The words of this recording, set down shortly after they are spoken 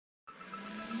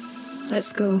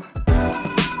Let's go.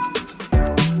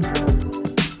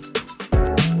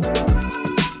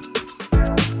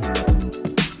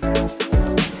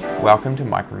 Welcome to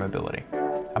Micromobility,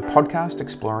 a podcast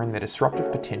exploring the disruptive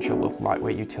potential of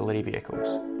lightweight utility vehicles.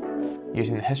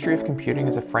 Using the history of computing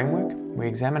as a framework, we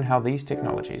examine how these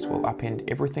technologies will upend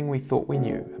everything we thought we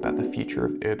knew about the future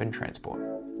of urban transport.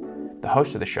 The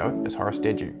host of the show is Horace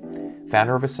Dediu,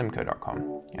 founder of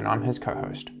Asimco.com, and I'm his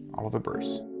co-host, Oliver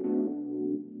Bruce.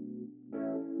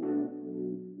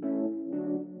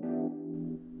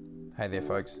 Hey there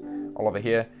folks, Oliver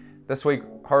here. This week,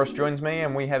 Horace joins me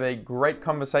and we have a great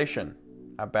conversation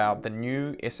about the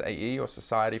new SAE, or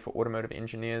Society for Automotive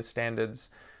Engineers standards,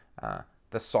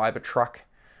 the Cybertruck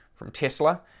from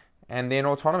Tesla, and then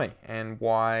autonomy, and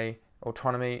why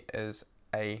autonomy is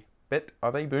a bit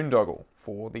of a boondoggle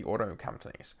for the auto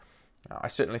companies. I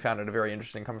certainly found it a very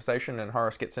interesting conversation, and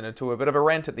Horace gets into a bit of a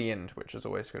rant at the end, which is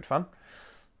always good fun.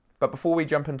 But before we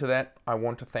jump into that, I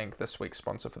want to thank this week's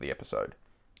sponsor for the episode,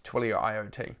 Twilio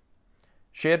IoT.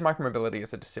 Shared micromobility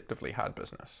is a deceptively hard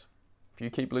business. If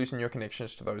you keep losing your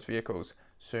connections to those vehicles,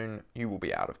 soon you will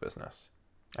be out of business.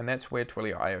 And that's where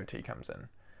Twilio IoT comes in,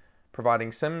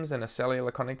 providing SIMs and a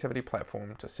cellular connectivity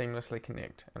platform to seamlessly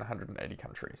connect in 180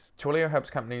 countries. Twilio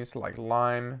helps companies like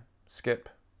Lime, Skip,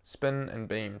 Spin, and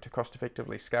Beam to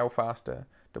cost-effectively scale faster,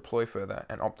 deploy further,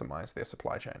 and optimize their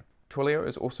supply chain. Twilio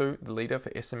is also the leader for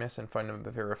SMS and phone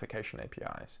number verification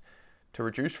APIs to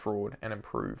reduce fraud and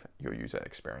improve your user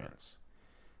experience.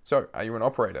 So, are you an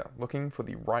operator looking for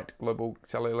the right global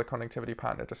cellular connectivity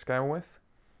partner to scale with?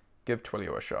 Give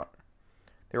Twilio a shot.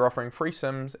 They're offering free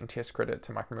SIMs and test credit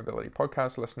to Micromobility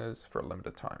podcast listeners for a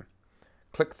limited time.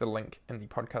 Click the link in the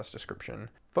podcast description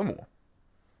for more.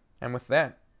 And with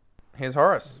that, here's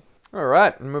Horace. All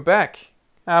right, and we're back.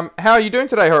 How are you doing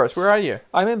today, Horace? Where are you?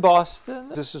 I'm in Boston.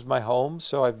 This is my home,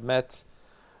 so I've met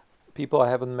people I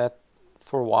haven't met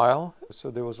for a while,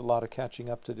 so there was a lot of catching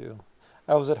up to do.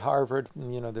 I was at Harvard.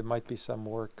 There might be some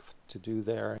work to do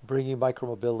there, bringing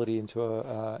micromobility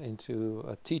into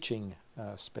a teaching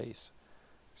space.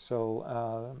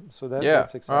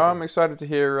 That's exciting. I'm excited to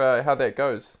hear how that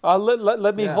goes.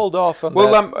 Let me hold off on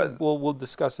that. We'll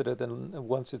discuss it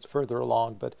once it's further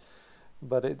along,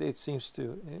 but it seems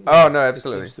to. Absolutely. It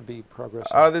seems to be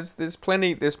progressing.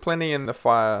 There's plenty in the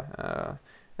fire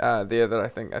there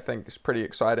that I think is pretty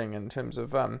exciting in terms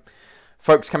of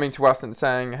folks coming to us and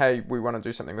saying, hey, we want to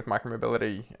do something with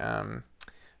micromobility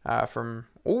from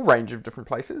all range of different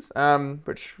places,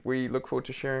 which we look forward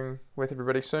to sharing with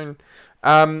everybody soon.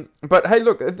 But hey,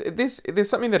 look, there's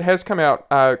something that has come out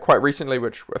quite recently,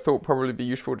 which I thought probably be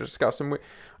useful to discuss. And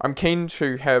I'm keen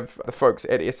to have the folks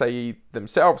at SAE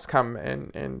themselves come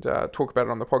and talk about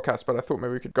it on the podcast, but I thought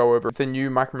maybe we could go over the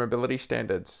new micromobility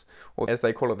standards, or as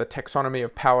they call it, the taxonomy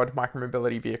of powered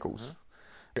micromobility vehicles.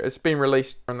 Mm-hmm. It's been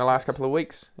released in the last couple of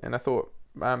weeks, and I thought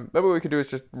maybe what we could do is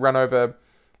just run over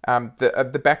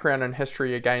the background and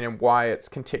history again, and why it's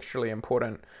contextually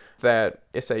important that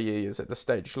SAE is at this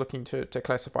stage looking to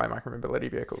classify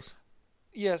micromobility vehicles.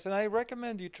 Yes, and I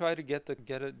recommend you try to get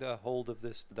a hold of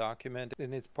this document,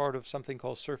 and it's part of something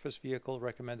called Surface Vehicle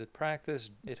Recommended Practice.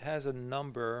 It has a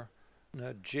number,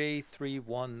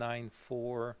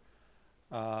 J3194.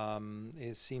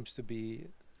 It seems to be.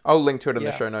 I'll link to it in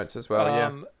the show notes as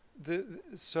well.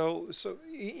 So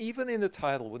even in the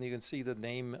title, when you can see the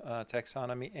name,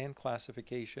 taxonomy and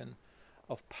classification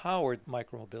of powered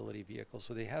micromobility vehicles,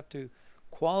 so they have to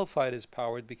qualify it as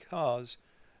powered because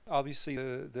obviously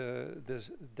the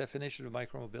definition of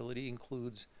micromobility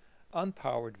includes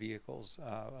unpowered vehicles.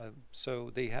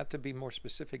 So they have to be more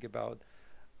specific about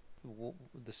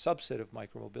the subset of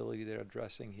micromobility they're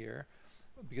addressing here.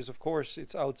 Because, of course,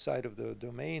 it's outside of the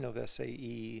domain of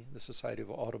SAE, the Society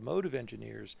of Automotive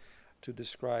Engineers, to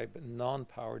describe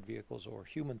non-powered vehicles or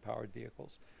human-powered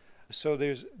vehicles. So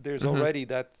there's already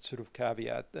that sort of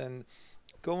caveat. And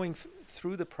going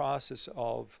through the process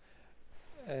of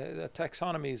a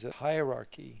taxonomy is a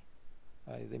hierarchy.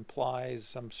 It implies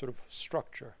some sort of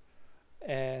structure.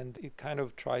 And it kind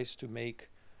of tries to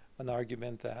make an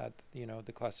argument that,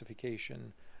 the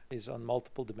classification is on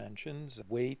multiple dimensions,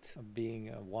 weight being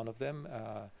one of them,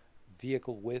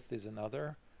 vehicle width is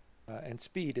another, and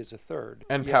speed is a third.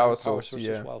 And power source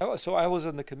as well. So I was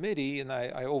on the committee and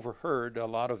I overheard a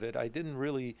lot of it. I didn't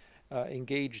really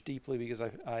engage deeply because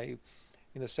I,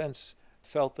 in a sense,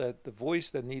 felt that the voice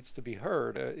that needs to be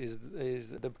heard is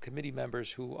the committee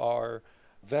members who are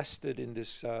vested in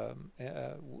this,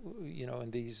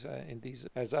 in these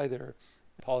as either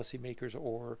policymakers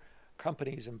or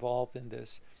companies involved in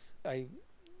this. I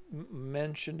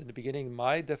mentioned in the beginning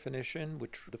my definition,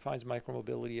 which defines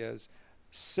micromobility as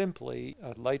simply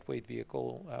a lightweight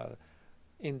vehicle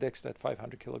indexed at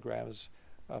 500 kilograms,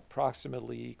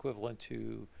 approximately equivalent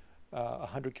to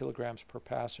 100 kilograms per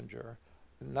passenger,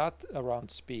 not around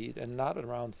speed and not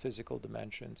around physical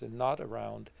dimensions and not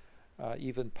around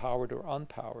even powered or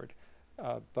unpowered.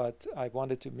 But I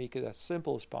wanted to make it as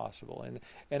simple as possible.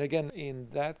 And again, in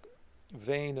that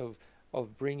vein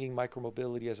of bringing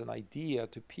micromobility as an idea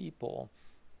to people,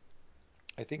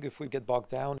 I think if we get bogged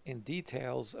down in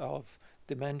details of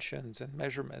dimensions and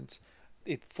measurements,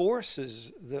 it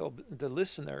forces the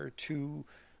listener to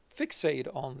fixate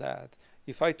on that.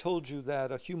 If I told you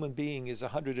that a human being is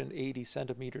 180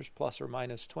 centimeters plus or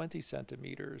minus 20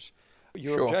 centimeters,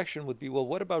 your Sure. objection would be, well,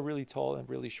 what about really tall and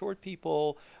really short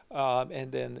people?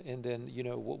 And then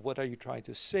what are you trying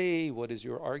to say? What is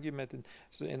your argument? And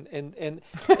so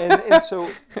and so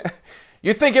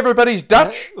You think everybody's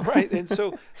Dutch? right. And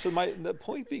so the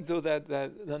point being though that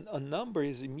a number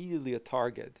is immediately a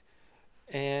target.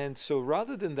 And so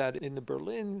rather than that, in the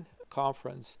Berlin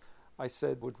conference, I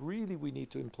said what really we need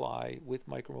to imply with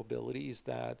micromobility is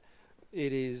that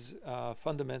it is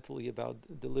fundamentally about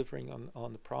delivering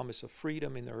on the promise of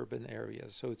freedom in urban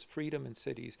areas. So it's freedom in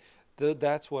cities.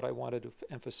 That's what I wanted to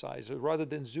emphasize. So rather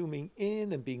than zooming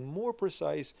in and being more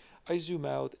precise, I zoom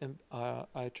out and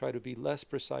I try to be less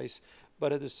precise,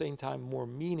 but at the same time more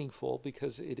meaningful,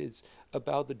 because it is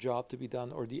about the job to be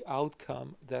done or the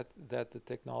outcome that the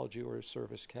technology or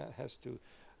service has to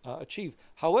achieve.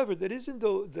 However, that isn't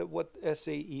what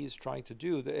SAE is trying to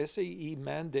do. The SAE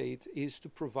mandate is to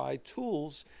provide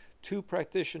tools to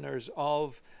practitioners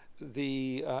of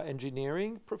the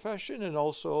engineering profession and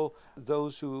also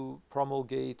those who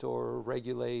promulgate or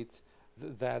regulate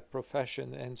that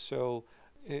profession. And so,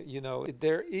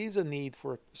 there is a need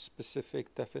for a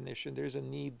specific definition. There's a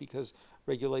need because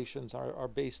regulations are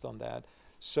based on that.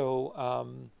 So,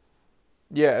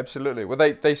 Yeah, absolutely. Well,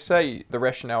 they say the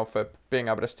rationale for being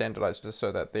able to standardize is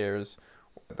so that there's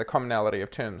the commonality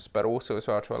of terms, but also as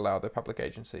well to allow the public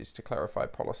agencies to clarify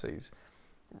policies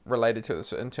related to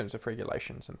this in terms of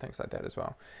regulations and things like that as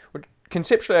well. Which,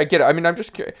 conceptually, I get it. I mean, I'm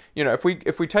just,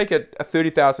 if we take a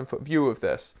 30,000 foot view of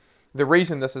this, the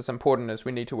reason this is important is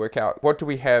we need to work out what do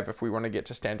we have if we want to get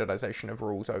to standardization of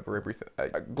rules over everything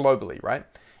globally, right?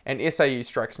 And SAE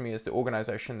strikes me as the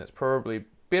organization that's probably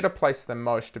better placed than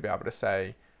most to be able to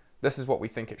say, this is what we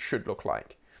think it should look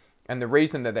like. And the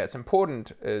reason that that's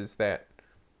important is that,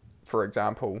 for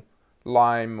example,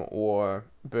 Lime or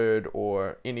Bird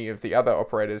or any of the other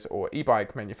operators or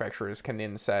e-bike manufacturers can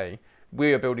then say,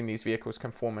 we are building these vehicles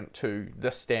conformant to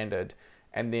this standard,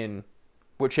 and then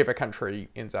whichever country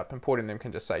ends up importing them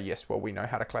can just say, yes, well, we know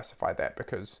how to classify that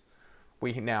because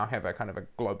we now have a kind of a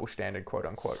global standard, quote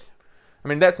unquote. I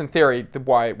mean, that's in theory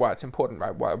why it's important,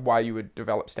 right? Why you would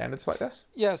develop standards like this?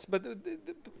 yes, but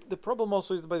the problem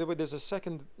also is, by the way, there's a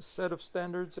second set of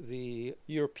standards, the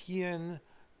European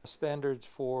standards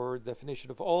for definition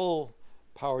of all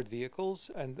powered vehicles,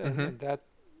 and that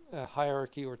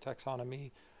hierarchy or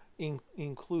taxonomy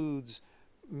includes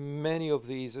many of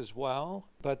these as well,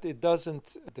 but it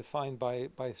doesn't define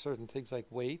by certain things like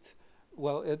weight.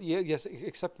 Well, yes,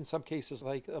 except in some cases,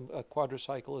 like a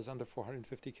quadricycle is under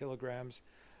 450 kilograms,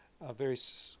 very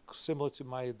similar to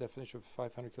my definition of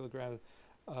 500 kilogram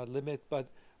limit. But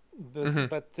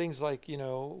things like,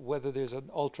 whether there's an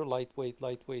ultra lightweight,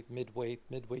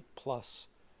 midweight plus,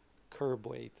 curb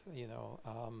weight,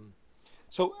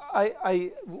 So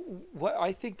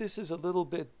I think this is a little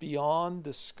bit beyond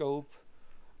the scope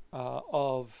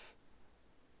of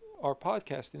our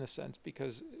podcast in a sense,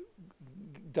 because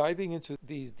diving into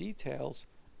these details,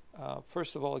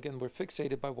 first of all, again, we're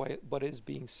fixated by what is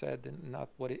being said and not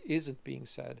what isn't being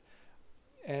said.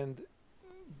 And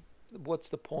what's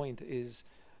the point is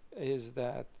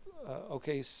that,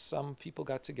 okay, some people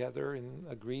got together and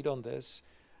agreed on this.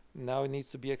 Now it needs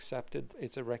to be accepted.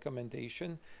 It's a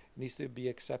recommendation. It needs to be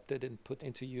accepted and put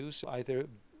into use, either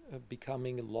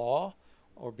becoming law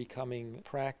or becoming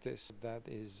practice that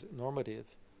is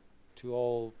normative to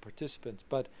all participants.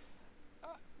 But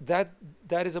that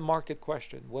is a market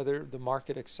question, whether the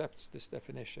market accepts this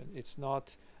definition. It's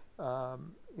not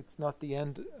the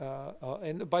end.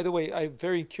 And by the way, I'm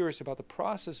very curious about the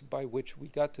process by which we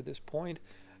got to this point,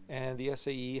 and the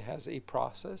SAE has a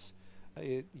process.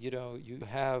 You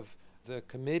have the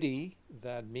committee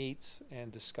that meets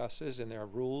and discusses, and there are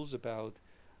rules about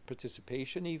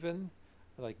participation, even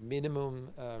like minimum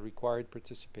required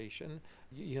participation.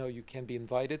 You can be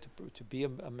invited to be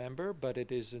a member, but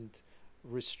it isn't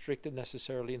restricted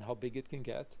necessarily in how big it can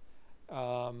get.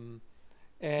 And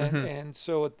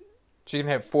so So you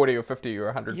can have 40 or 50 or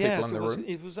 100 people Yes, in the room.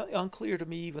 it was unclear to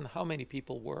me even how many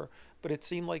people were, but it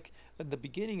seemed like in the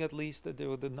beginning at least that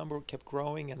the number kept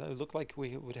growing, and it looked like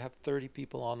we would have 30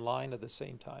 people online at the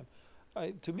same time.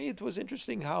 To me, it was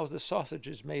interesting how the sausage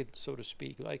is made, so to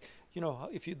speak. Like,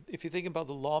 if you think about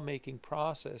the lawmaking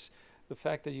process, the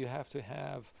fact that you have to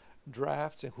have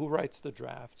drafts and who writes the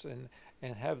drafts, and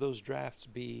have those drafts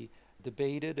be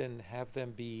debated and have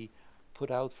them be put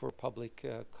out for public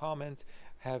comment,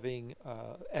 having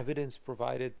evidence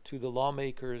provided to the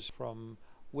lawmakers from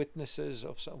witnesses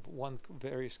of some one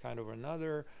various kind or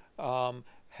another,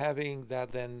 having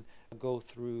that then go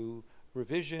through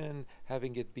revision,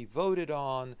 having it be voted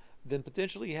on, then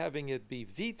potentially having it be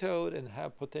vetoed, and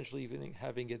have potentially even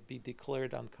having it be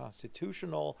declared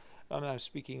unconstitutional. I'm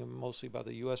speaking mostly about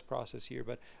the U.S. process here,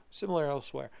 but similar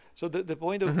elsewhere. So the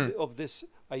point of this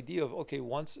idea of, okay,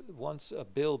 once a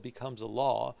bill becomes a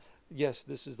law, yes,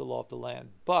 this is the law of the land,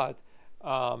 but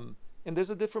and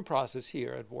there's a different process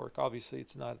here at work. Obviously,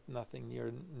 it's not nothing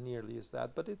nearly as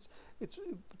that, but it's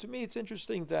to me it's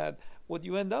interesting that what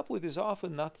you end up with is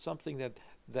often not something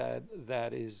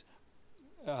that is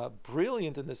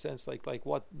brilliant in the sense like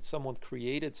what someone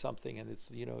created something, and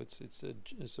it's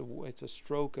a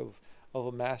stroke of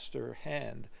a master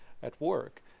hand at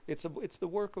work. It's the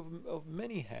work of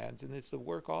many hands, and it's the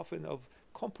work often of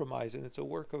compromise, and it's a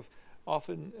work of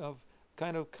often of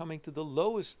kind of coming to the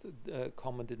lowest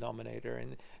common denominator,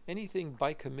 and anything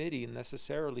by committee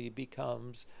necessarily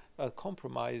becomes a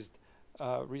compromised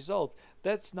result.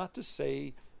 That's not to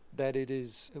say that it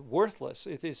is worthless.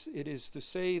 It is to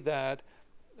say that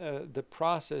the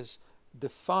process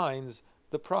defines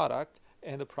the product,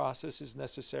 and the process is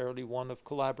necessarily one of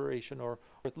collaboration, or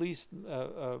at least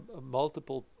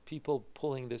multiple people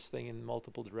pulling this thing in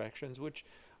multiple directions, which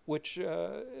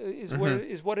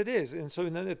is what it is. And so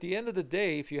then at the end of the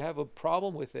day, if you have a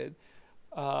problem with it,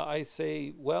 I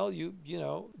say, well, you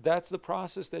know, that's the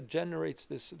process that generates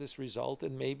this result,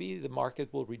 and maybe the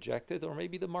market will reject it, or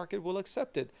maybe the market will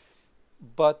accept it.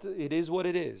 But it is what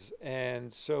it is,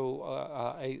 and so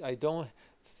I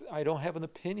don't have an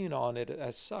opinion on it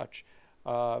as such,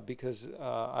 because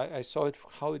I saw it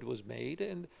how it was made,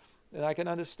 and I can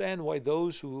understand why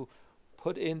those who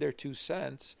put in their 2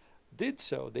 cents did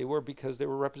so. Because they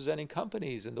were representing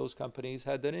companies, and those companies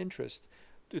had an interest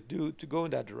to go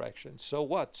in that direction. So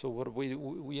what? So what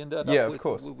we ended up with? Of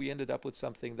course. We ended up with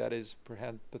something that is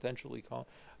potentially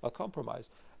a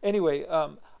compromise. Anyway,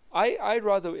 I'd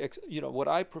rather what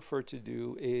I prefer to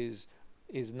do is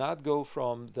not go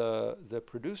from the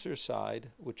producer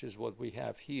side, which is what we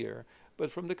have here,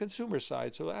 but from the consumer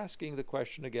side. So asking the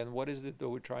question again, what is it that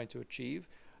we're trying to achieve?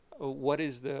 What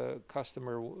is the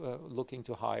customer looking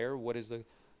to hire? What is the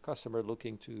customer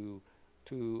looking to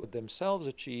themselves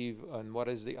achieve? And what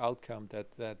is the outcome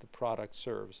that the product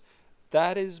serves?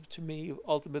 That is, to me,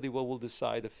 ultimately what will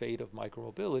decide the fate of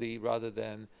micromobility, rather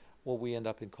than what we end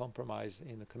up in compromise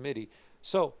in the committee.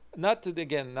 So not to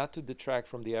detract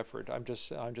from the effort. I'm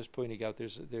just pointing out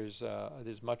there's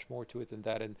much more to it than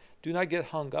that, and do not get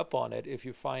hung up on it if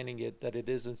you're finding it that it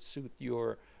doesn't suit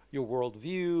your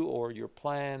worldview or your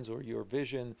plans or your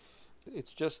vision.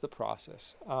 It's just the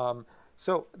process.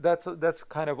 So that's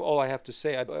kind of all I have to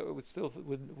say. I would still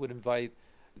would invite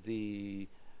the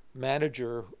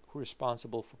manager who's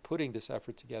responsible for putting this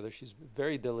effort together. She's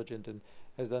very diligent and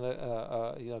has done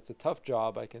it's a tough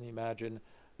job, I can imagine.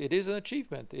 It is an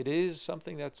achievement. It is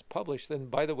something that's published.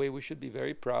 And by the way, we should be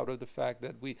very proud of the fact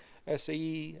that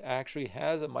SAE actually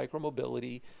has a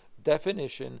micromobility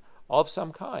definition of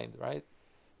some kind, right?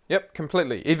 Yep,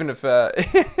 completely. Even if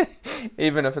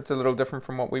even if it's a little different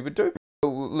from what we would do.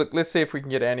 Look, let's see if we can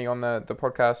get Annie on the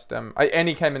podcast.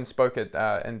 Annie came and spoke at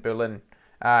in Berlin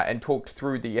and talked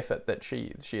through the effort that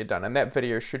she had done, and that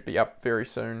video should be up very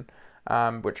soon,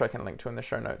 which I can link to in the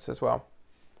show notes as well.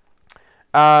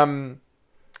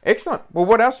 Excellent. Well,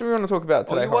 what else do we want to talk about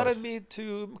today? Well, you wanted me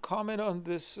to comment on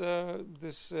this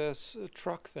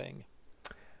truck thing.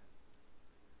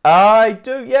 I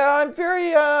do. Yeah, I'm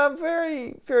very,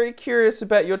 very, very curious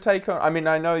about your take on. I mean,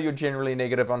 I know you're generally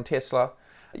negative on Tesla.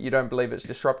 You don't believe it's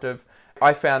disruptive.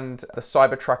 I found the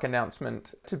Cybertruck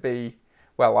announcement to be,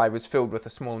 well, I was filled with a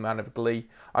small amount of glee.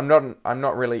 I'm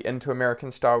not really into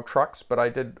American style trucks, but I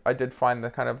did find the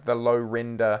kind of the low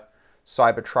render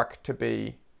Cybertruck to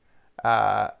be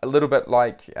a little bit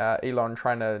like Elon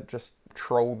trying to just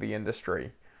troll the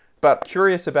industry. But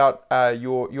curious about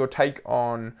your take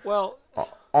on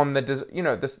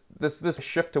this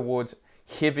shift towards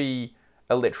heavy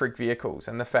electric vehicles,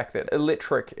 and the fact that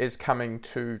electric is coming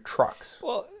to trucks,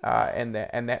 and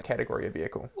that category of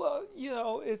vehicle. Well,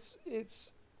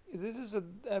 it's this is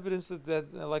evidence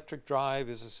that electric drive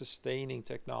is a sustaining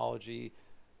technology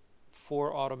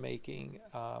for automaking.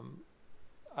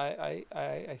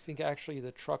 I think actually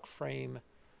the truck frame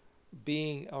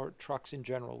or trucks in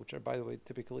general, which are, by the way,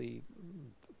 typically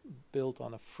built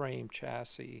on a frame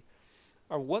chassis,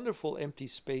 are wonderful empty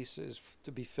spaces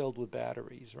to be filled with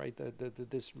batteries, right?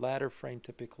 This ladder frame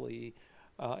typically,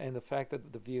 and the fact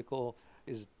that the vehicle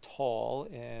is tall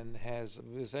and has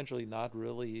essentially not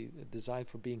really designed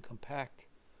for being compact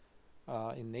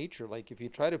in nature. Like if you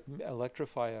try to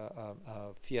electrify a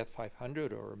Fiat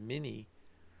 500 or a Mini,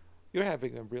 you're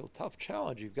having a real tough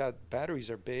challenge. You've got batteries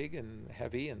are big and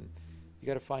heavy, and you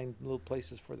got to find little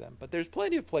places for them. But there's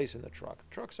plenty of place in the truck.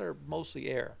 Trucks are mostly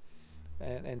air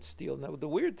and steel. Now, the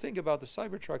weird thing about the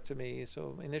Cybertruck to me,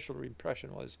 so my initial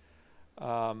impression was,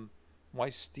 why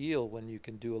steel when you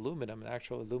can do aluminum? And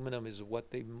actually, aluminum is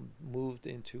what they moved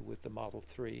into with the Model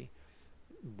 3.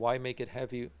 Why make it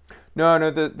heavy? No,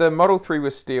 the Model 3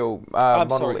 was steel. I'm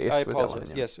Model sorry, S I was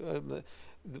apologize. aluminum. Yes,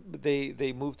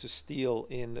 they moved to steel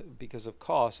because of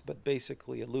cost, but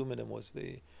basically aluminum was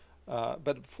the.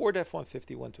 But Ford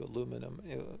F-150 went to aluminum.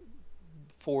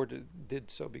 Ford did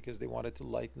so because they wanted to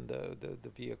lighten the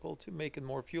vehicle to make it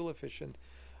more fuel efficient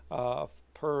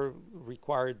per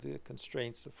required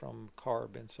constraints from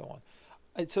CARB and so on.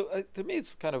 And so to me,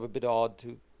 it's kind of a bit odd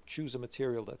to choose a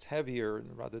material that's heavier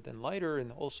rather than lighter,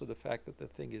 and also the fact that the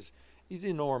thing is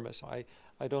enormous. I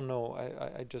don't know.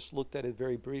 I just looked at it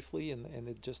very briefly, and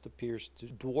it just appears to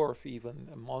dwarf even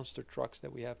monster trucks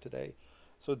that we have today.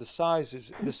 So the size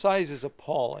is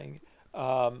appalling.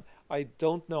 I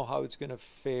don't know how it's going to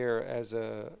fare as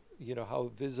a,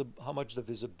 how much the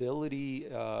visibility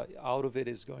out of it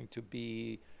is going to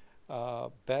be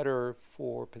better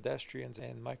for pedestrians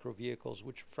and micro vehicles,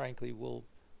 which frankly will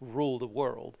rule the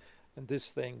world, and this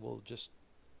thing will just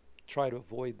try to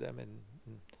avoid them,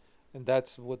 and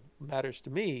that's what matters to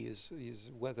me is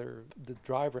whether the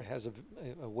driver has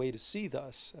a way to see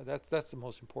us. That's the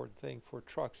most important thing for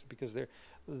trucks, because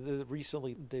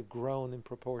recently they've grown in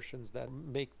proportions that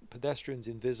make pedestrians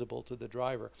invisible to the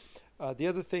driver. The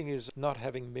other thing is not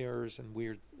having mirrors and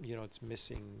weird, it's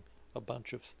missing a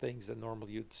bunch of things that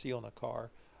normally you'd see on a car.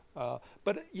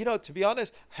 But to be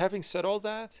honest, having said all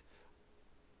that,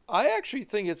 I actually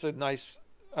think it's a nice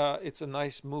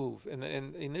move. And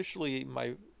initially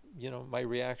my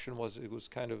reaction was, it was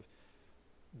kind of,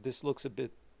 this looks a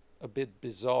bit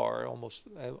bizarre, almost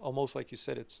like you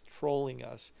said, it's trolling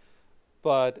us.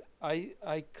 But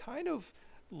I kind of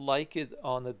like it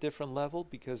on a different level,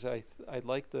 because I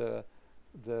like the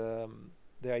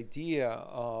idea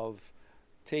of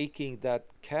taking that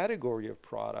category of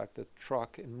product, the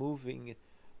truck, and moving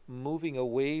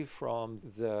away from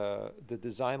the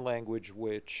design language,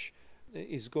 which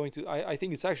is going to, I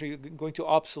think it's actually going to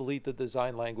obsolete the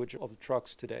design language of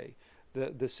trucks today.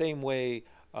 The same way,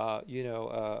 a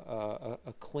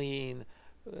clean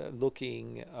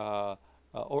looking,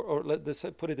 or let's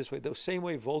put it this way, the same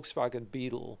way Volkswagen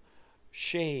Beetle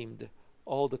shamed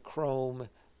all the chrome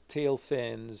tail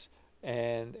fins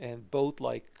and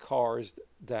boat-like cars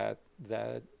that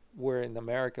were in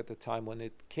America at the time when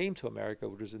it came to America,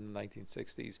 which was in the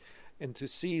 1960s, and to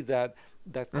see that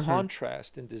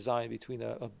contrast in design between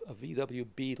a VW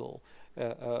Beetle,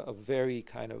 a very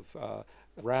kind of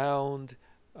round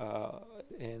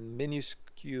and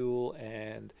minuscule,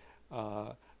 and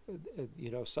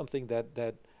something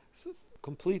that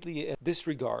completely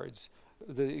disregards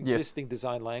the existing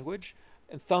design language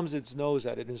and thumbs its nose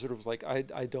at it and sort of like,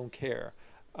 I don't care,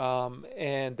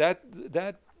 and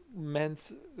that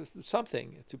meant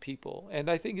something to people. And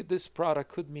I think this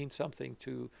product could mean something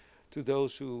to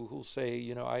those who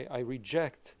say, I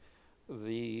reject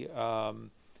the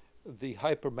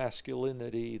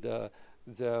hypermasculinity,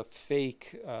 the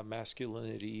fake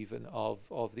masculinity even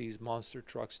of these monster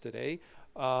trucks today,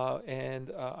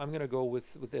 and I'm going to go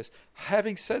with this.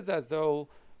 Having said that, though,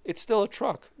 it's still a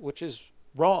truck, which is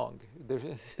wrong.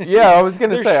 Yeah, I was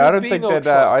going to say, I don't think no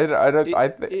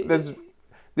that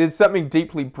there's something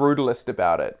deeply brutalist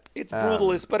about it. It's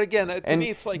brutalist, but again, to me,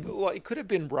 it's like, well, it could have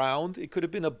been round, it could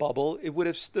have been a bubble. It would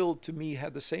have still, to me,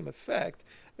 had the same effect.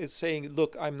 It's saying,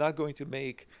 look, I'm not going to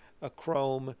make a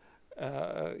chrome,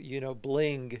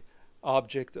 bling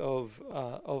object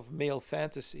of male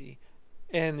fantasy,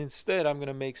 and instead, I'm going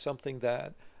to make something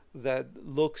that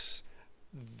looks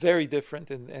very different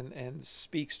and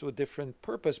speaks to a different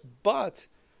purpose, but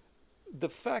the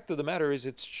fact of the matter is,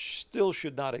 it still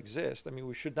should not exist. I mean,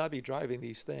 we should not be driving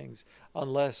these things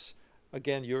unless,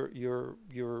 again, you're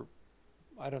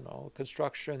I don't know, a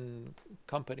construction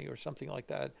company or something like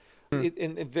that.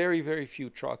 In very, very few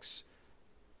trucks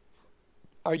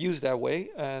are used that way,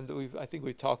 and I think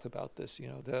we've talked about this.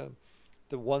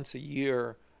 The once a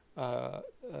year uh,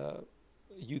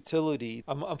 utility.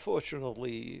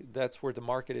 Unfortunately, that's where the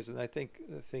market is, and I think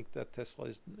that Tesla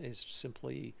is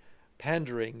simply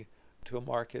pandering to a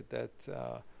market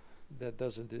that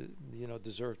doesn't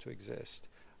deserve to exist.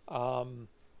 Um,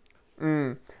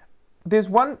 Mm. There's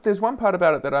one part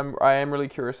about it that I am really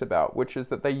curious about, which is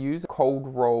that they use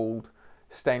cold rolled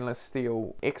stainless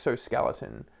steel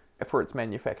exoskeleton for its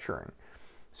manufacturing.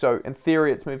 So in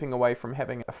theory, it's moving away from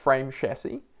having a frame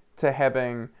chassis to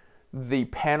having the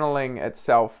paneling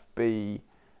itself be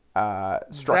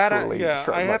structurally,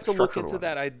 I have to look structural. into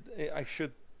that.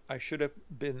 I should have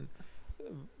been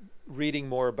reading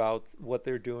more about what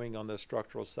they're doing on the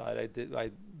structural side.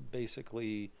 I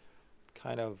basically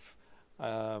kind of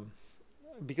um,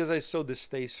 because it's so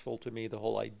distasteful to me, the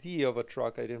whole idea of a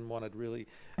truck. I didn't want to really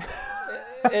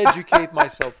educate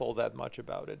myself all that much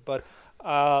about it. But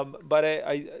I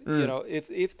Mm.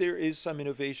 if there is some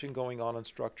innovation going on in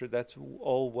structure, that's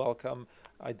all welcome.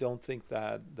 I don't think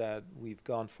that we've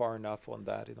gone far enough on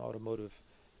that in automotive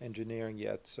engineering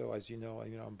yet. So as you know,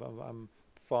 I'm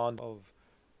fond of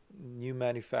new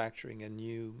manufacturing and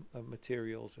new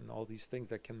materials and all these things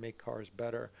that can make cars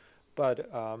better. But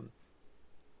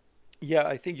yeah,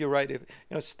 I think you're right. If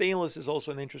stainless is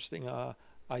also an interesting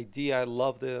idea. I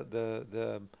love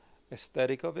the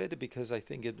aesthetic of it because I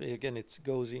think it again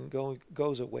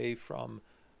goes away from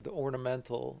the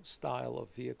ornamental style of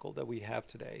vehicle that we have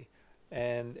today,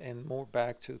 and more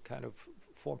back to kind of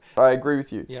form. I agree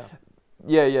with you. Yeah,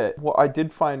 Yeah, yeah. What I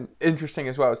did find interesting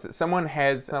as well is that someone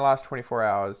has, in the last 24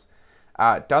 hours,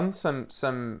 done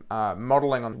some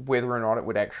modeling on whether or not it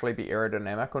would actually be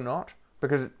aerodynamic or not.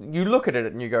 Because you look at it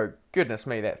and you go, goodness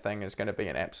me, that thing is going to be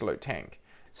an absolute tank.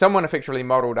 Someone effectively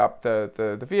modeled up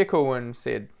the vehicle and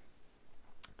said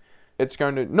it's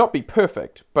going to not be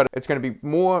perfect, but it's going to be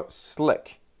more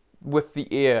slick with the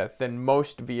air than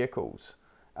most vehicles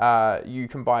you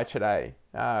can buy today.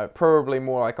 Probably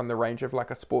more like on the range of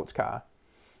like a sports car.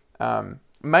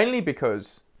 Mainly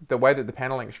because the way that the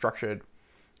paneling is structured,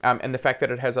 and the fact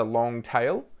that it has a long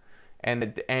tail, and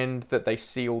that they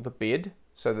seal the bed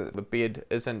so that the bed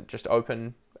isn't just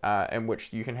open, in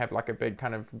which you can have like a big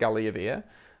kind of gully of air.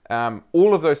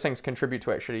 All of those things contribute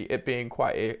to actually it being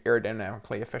quite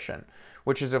aerodynamically efficient,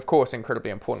 which is of course incredibly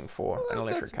important for an well,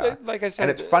 electric that's car. like I And said.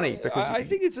 it's funny because I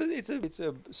think it's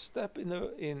a step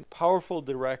in powerful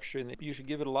direction. You should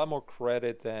give it a lot more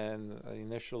credit than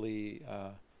initially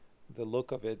the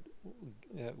look of it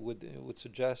would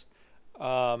suggest.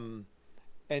 Um,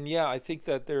 and yeah, I think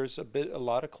that there's a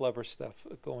lot of clever stuff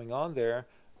going on there.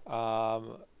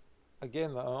 Um,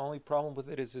 Again, the only problem with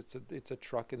it is it's a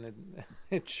truck and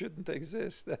it shouldn't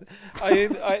exist. We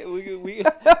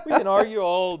can argue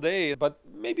all day, but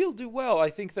maybe it'll do well. I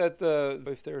think that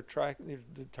if they're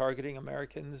targeting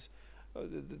Americans,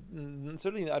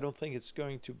 certainly I don't think it's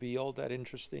going to be all that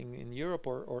interesting in Europe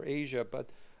or Asia.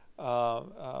 But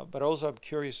also I'm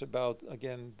curious about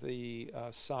again the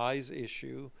size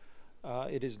issue.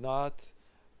 It is not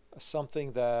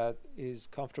something that is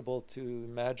comfortable to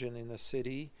imagine in a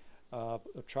city.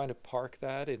 Trying to park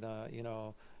that in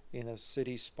a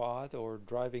city spot or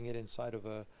driving it inside of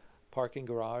a parking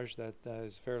garage that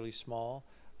is fairly small.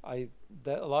 A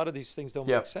lot of these things don't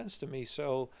make Yep. sense to me.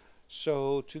 So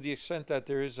to the extent that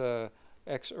there is a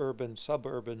ex-urban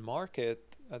suburban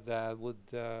market that would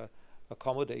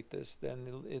accommodate this,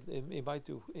 then it might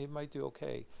do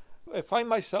okay. I find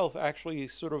myself actually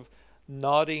sort of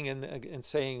nodding and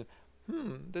saying,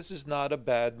 this is not a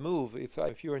bad move.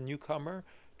 If you're a newcomer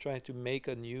trying to make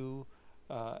an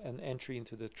entry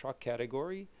into the truck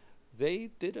category,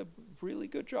 they did a really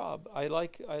good job. I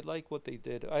like what they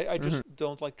did. I just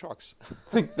don't like trucks. I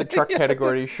think the truck Yeah,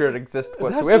 category should exist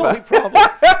that's the only whatsoever.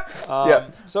 problem.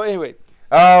 Yeah. So anyway,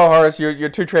 Oh, Horace, you're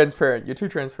too transparent. You're too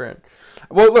transparent.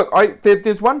 Well, look,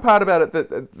 there's one part about it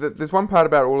that there's one part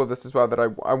about all of this as well that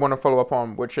I want to follow up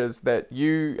on, which is that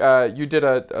you did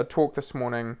a talk this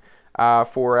morning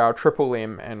for our Triple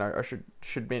M, and I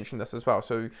should mention this as well.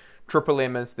 So Triple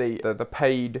M is the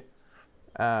paid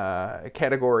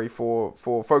category for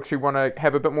folks who want to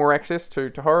have a bit more access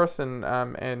to Horace,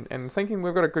 and thinking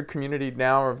we've got a good community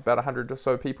now of about 100 or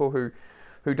so people who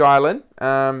dial in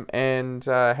and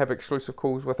have exclusive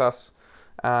calls with us.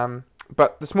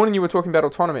 But this morning you were talking about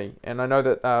autonomy, and I know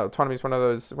that autonomy is one of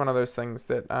those things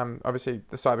that obviously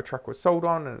the Cybertruck was sold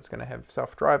on, and it's going to have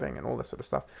self-driving and all this sort of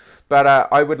stuff. But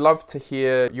I would love to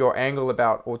hear your angle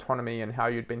about autonomy and how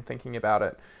you'd been thinking about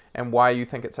it, and why you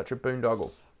think it's such a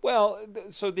boondoggle. well,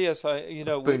 so yes, If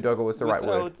boondoggle is the right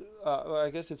word. I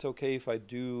guess it's okay if I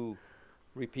do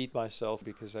repeat myself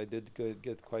because I did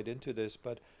get quite into this,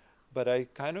 but I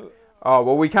kind of Oh,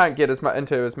 well, we can't get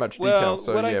into as much detail, well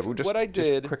so yeah, we'll just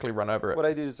quickly run over it. what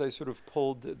I did is I sort of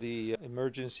pulled the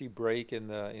emergency brake in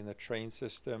the train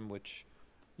system, which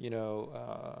you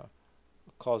know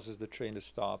causes the train to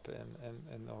stop,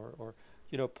 and or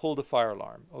pull the fire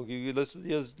alarm. Okay, let's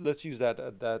use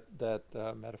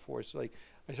that metaphor. It's like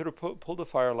I sort of pulled the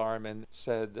fire alarm and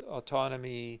said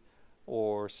autonomy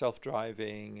or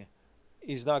self-driving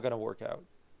is not going to work out.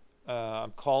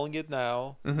 I'm calling it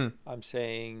now. Mm-hmm. I'm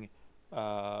saying,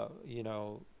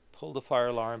 pull the fire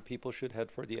alarm. People should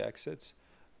head for the exits.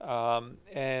 And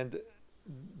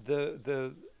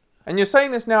the And you're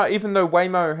saying this now, even though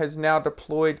Waymo has now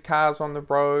deployed cars on the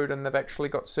road, and they've actually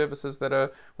got services that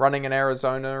are running in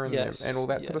Arizona and yes, and all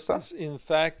that sort of stuff. In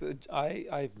fact,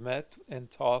 I've met and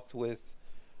talked with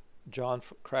John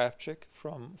Kravchik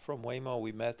from Waymo.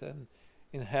 We met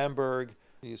in Hamburg.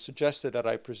 He suggested that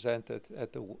I present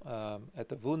at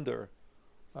the Wunder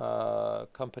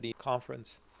company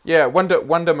conference. Yeah,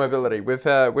 Wonder Mobility. We've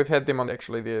had them on,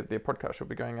 actually. Their podcast will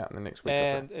be going out in the next week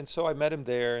or so. And so I met him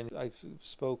there, and I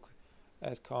spoke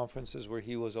at conferences where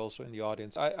he was also in the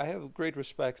audience. I have great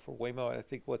respect for Waymo. I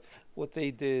think what they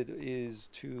did is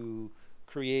to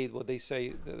create what they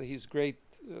say. His great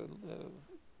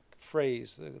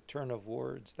phrase, the turn of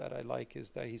words that I like,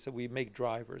 is that he said, "We make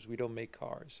drivers. We don't make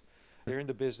cars." They're in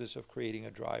the business of creating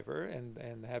a driver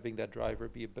and having that driver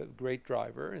be a great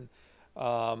driver, and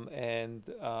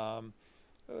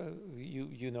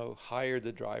hire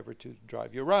the driver to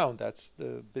drive you around. That's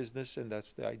the business, and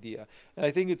that's the idea. And I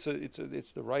think it's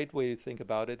the right way to think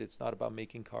about it. It's not about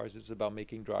making cars; it's about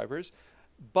making drivers.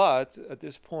 But at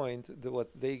this point,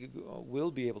 what they will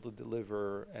be able to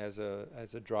deliver as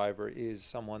a driver is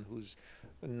someone who's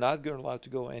not allowed to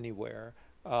go anywhere,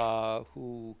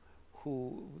 who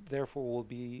therefore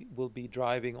will be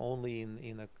driving only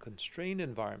in a constrained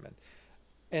environment.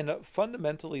 And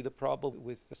fundamentally, the problem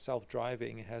with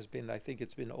self-driving has been, I think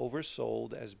it's been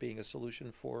oversold as being a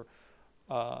solution for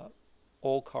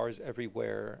all cars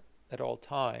everywhere at all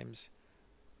times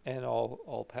and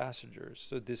all passengers.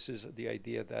 So this is the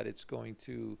idea that it's going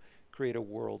to create a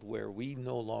world where we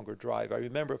no longer drive. I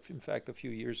remember, in fact, a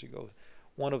few years ago,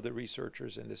 one of the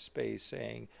researchers in this space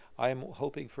saying, I'm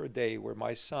hoping for a day where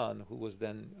my son, who was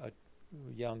then a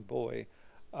young boy,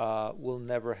 will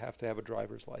never have to have a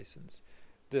driver's license.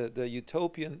 The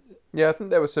utopian... Yeah, I think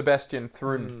that was Sebastian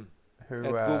Thrun,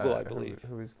 who at Google, I believe.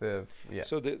 Who was the... Yeah.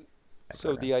 So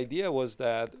the idea was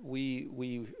that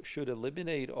we should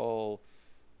eliminate all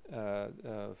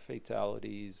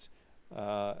fatalities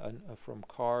from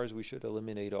cars. We should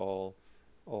eliminate all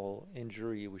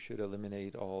injury. We should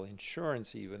eliminate all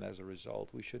insurance, even as a result.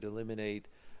 We should eliminate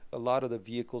a lot of the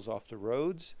vehicles off the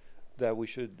roads. That we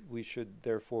should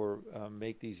therefore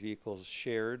make these vehicles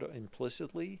shared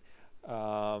implicitly.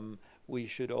 We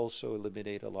should also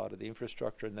eliminate a lot of the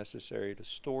infrastructure necessary to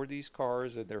store these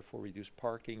cars, and therefore reduce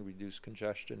parking, reduce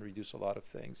congestion, reduce a lot of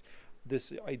things.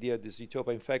 This idea, this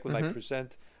utopia. In fact, when I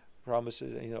present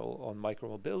promises, on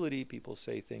micromobility, people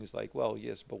say things like, "Well,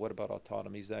 yes, but what about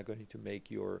autonomy? Is that going to make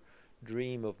your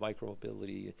dream of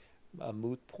micromobility a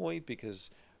moot point? Because,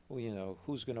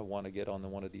 who's going to want to get on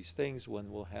one of these things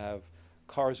when we'll have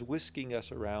cars whisking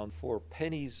us around for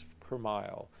pennies per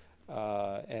mile?"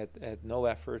 At no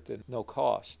effort and no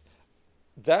cost.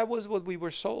 That was what we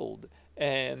were sold,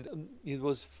 and it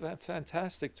was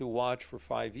fantastic to watch for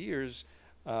 5 years.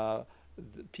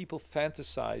 People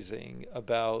fantasizing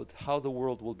about how the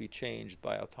world will be changed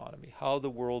by autonomy, how the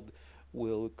world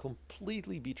will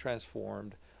completely be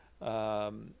transformed,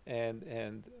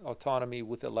 and autonomy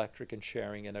with electric and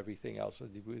sharing and everything else. So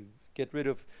we would get rid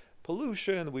of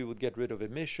pollution, we would get rid of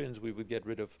emissions, we would get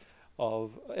rid of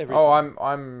everything. Oh,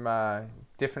 I'm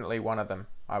definitely one of them.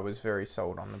 I was very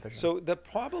sold on the vision. So the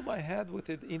problem I had with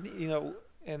it,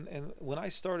 and when I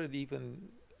started even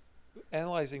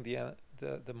analyzing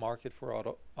the market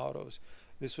for autos,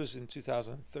 this was in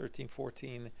 2013,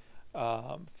 14,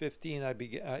 15. I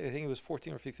think it was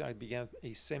 14 or 15. I began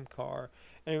a SIM car,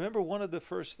 and I remember one of the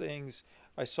first things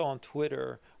I saw on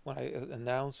Twitter when I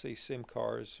announced a SIM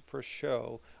car's first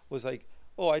show was like,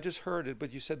 "Oh, I just heard it,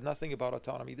 but you said nothing about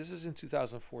autonomy." This is in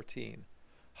 2014.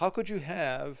 How could you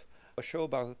have a show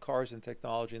about cars and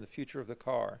technology and the future of the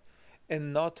car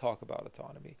and not talk about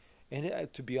autonomy?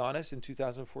 And to be honest, in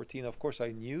 2014, of course,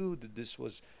 I knew that this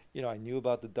was, I knew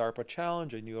about the DARPA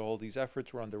challenge. I knew all these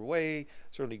efforts were underway.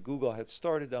 Certainly Google had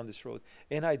started down this road.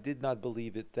 And I did not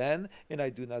believe it then, and I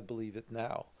do not believe it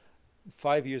now.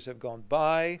 5 years have gone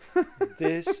by.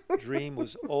 This dream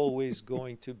was always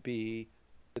going to be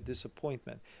the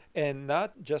disappointment. And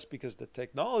not just because the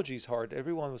technology is hard,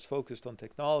 everyone was focused on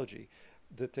technology.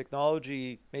 The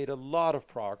technology made a lot of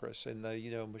progress, and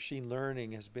machine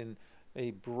learning has been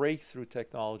a breakthrough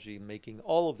technology making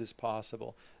all of this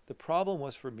possible. The problem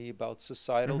was for me about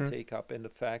societal Mm-hmm. take up and the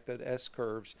fact that S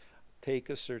curves take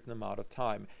a certain amount of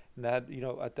time. And that,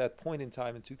 at that point in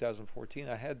time in 2014,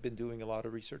 I had been doing a lot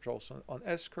of research also on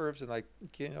S curves, and I,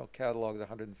 cataloged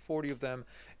 140 of them,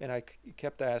 and I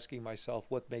kept asking myself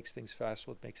what makes things fast,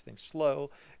 what makes things slow,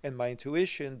 and my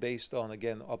intuition, based on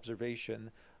again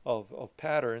observation of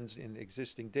patterns in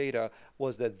existing data,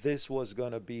 was that this was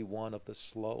going to be one of the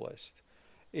slowest.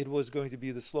 It was going to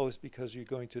be the slowest because you're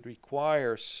going to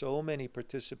require so many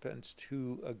participants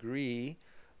to agree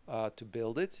to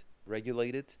build it,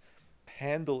 regulate it,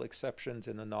 handle exceptions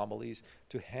and anomalies,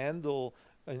 to handle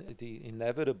the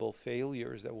inevitable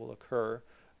failures that will occur.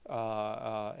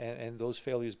 And those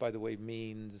failures, by the way,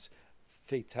 means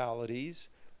fatalities.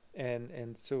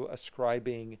 And so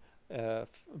ascribing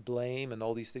blame and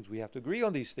all these things, we have to agree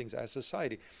on these things as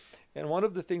society. And one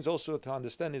of the things also to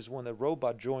understand is when a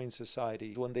robot joins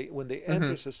society, when they enter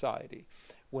Mm-hmm. society,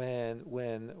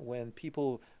 when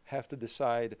people have to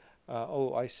decide,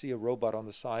 oh, I see a robot on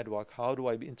the sidewalk. How do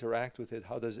I interact with it?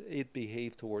 How does it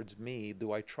behave towards me?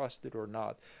 Do I trust it or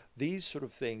not? These sort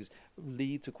of things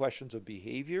lead to questions of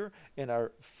behavior, and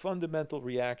our fundamental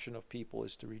reaction of people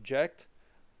is to reject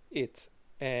it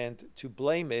and to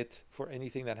blame it for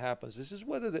anything that happens. This is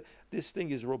whether this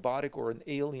thing is robotic or an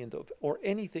alien or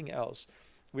anything else.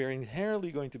 We are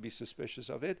inherently going to be suspicious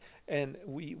of it, and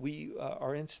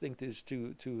our instinct is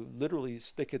to literally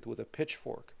stick it with a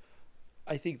pitchfork.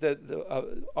 I think that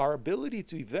our ability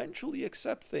to eventually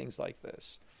accept things like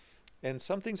this, and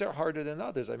some things are harder than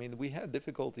others. I mean, we had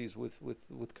difficulties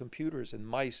with computers and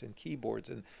mice and keyboards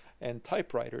and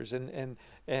typewriters and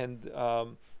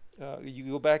you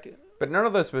go back. But none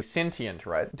of those were sentient,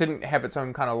 right? Didn't have its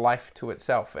own kind of life to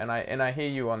itself, and I hear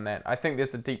you on that. I think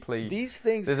These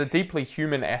things there's a deeply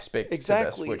human aspect to this,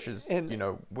 exactly, which is I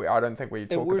don't think we and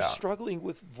talk we're about. struggling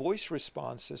with voice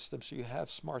response systems. So you have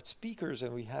smart speakers,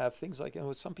 and we have things like,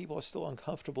 some people are still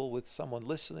uncomfortable with someone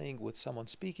listening, with someone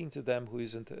speaking to them who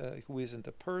isn't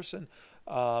a person.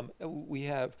 We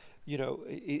have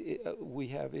we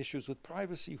have issues with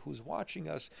privacy. Who's watching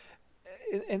us?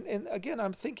 And again,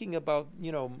 I'm thinking about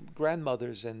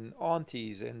grandmothers and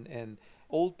aunties and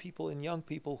old people and young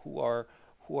people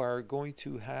who are going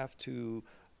to have to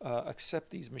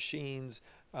accept these machines,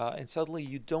 and suddenly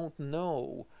you don't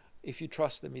know if you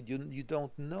trust them. You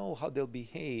don't know how they'll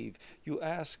behave. You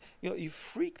ask, you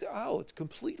freaked out,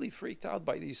 completely freaked out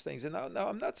by these things. And now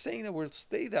I'm not saying that we'll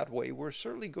stay that way. We're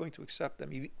certainly going to accept them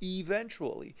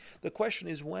eventually. The question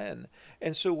is when.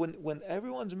 And so when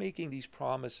everyone's making these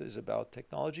promises about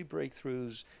technology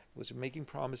breakthroughs, was making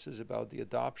promises about the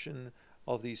adoption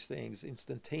of these things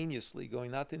instantaneously, going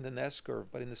not in the S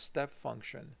curve, but in the step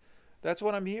function. That's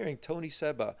what I'm hearing. Tony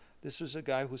Seba, this is a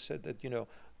guy who said that,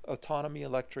 autonomy,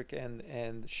 electric,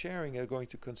 and sharing are going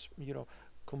to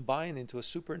combine into a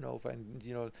supernova, and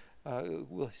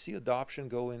we'll see adoption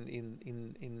go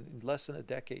in less than a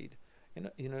decade.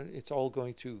 It's all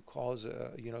going to cause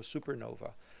a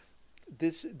supernova.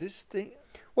 This thing.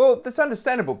 Well, that's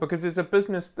understandable because there's a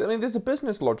business. I mean, there's a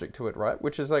business logic to it, right?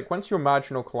 Which is like once your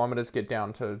marginal kilometers get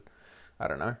down to, I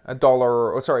don't know, $1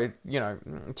 or sorry,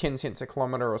 10 cents a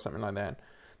kilometer or something like that.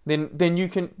 Then you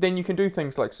can do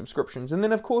things like subscriptions, and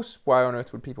then of course, why on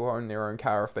earth would people own their own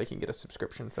car if they can get a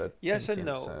subscription for Yes 10 and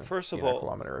cents no. a, First of all,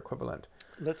 kilometer equivalent?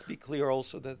 let's be clear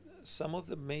also that some of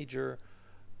the major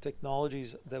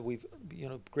technologies that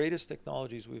greatest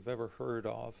technologies we've ever heard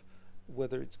of,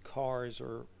 whether it's cars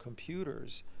or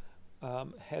computers,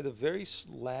 had a very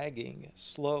lagging,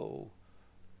 slow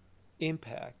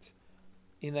impact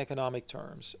in economic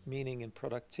terms, meaning in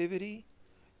productivity.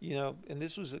 And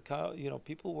this was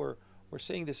people were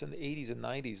saying this in the 80s and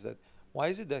 90s, that why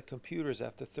is it that computers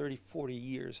after 30, 40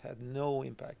 years had no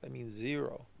impact? I mean,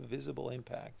 zero visible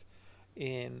impact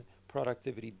in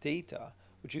productivity data,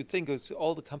 which you'd think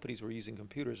all the companies were using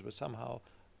computers, but somehow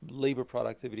labor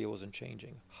productivity wasn't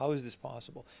changing. How is this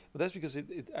possible? But that's because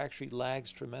it actually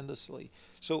lags tremendously.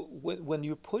 So when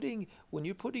you're putting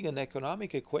an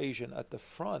economic equation at the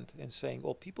front and saying,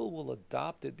 well, people will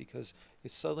adopt it because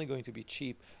it's suddenly going to be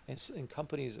cheap, and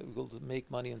companies will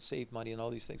make money and save money and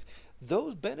all these things,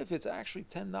 those benefits actually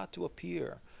tend not to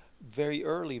appear very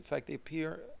early. In fact, they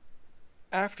appear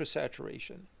after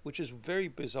saturation, which is very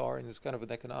bizarre, and it's kind of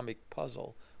an economic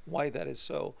puzzle why that is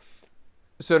so.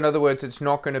 So in other words, it's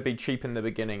not going to be cheap in the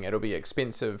beginning. It'll be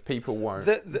expensive. People won't.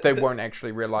 They won't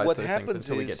actually realize what those things happens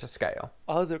until we get is to scale.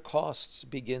 other costs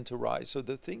begin to rise. So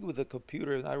the thing with the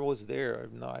computer, and I was there,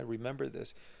 now I remember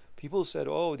this. People said,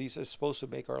 "Oh, these are supposed to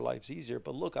make our lives easier,"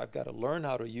 but look, I've got to learn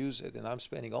how to use it, and I'm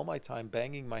spending all my time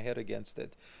banging my head against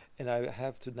it, and I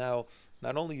have to now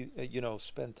not only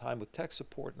spend time with tech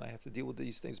support, and I have to deal with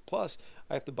these things. Plus,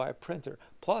 I have to buy a printer.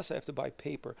 Plus, I have to buy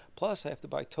paper. Plus, I have to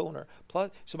buy toner. Plus,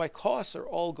 so my costs are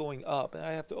all going up, and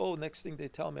I have to. Oh, next thing they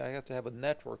tell me, I have to have a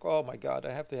network. Oh my God,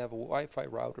 I have to have a Wi-Fi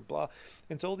router. Blah,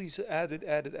 and it's all these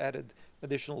added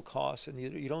additional costs, and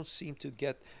you don't seem to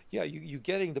get. Yeah, you're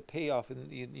getting the payoff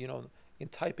in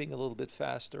typing a little bit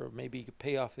faster, or maybe you could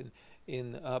pay off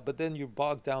but then you're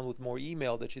bogged down with more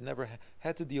email that you never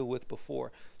had to deal with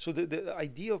before. So the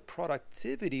idea of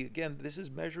productivity, again, this is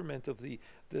measurement of the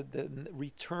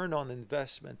return on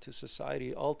investment to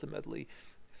society ultimately,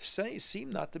 seem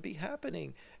not to be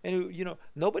happening. And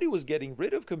nobody was getting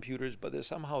rid of computers, but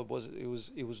somehow it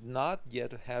was not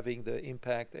yet having the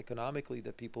impact economically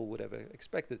that people would have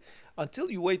expected.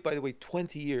 Until you wait, by the way,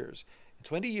 20 years.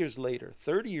 20 years later,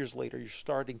 30 years later, you're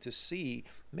starting to see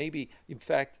maybe, in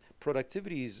fact,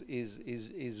 productivity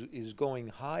is going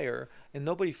higher, and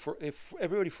if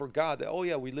everybody forgot that, oh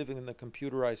yeah, we live in a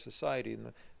computerized society,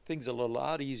 and things are a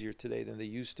lot easier today than they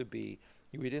used to be.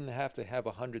 We didn't have to have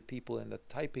 100 people in the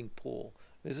typing pool.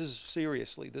 This is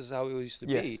how it used to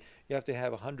Yes. be. You have to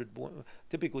have 100,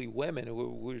 typically women who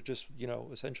were just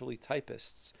essentially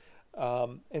typists,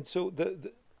 and so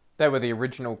They were the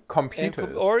original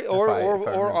computers, or if I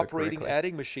remember operating correctly.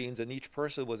 adding machines, and each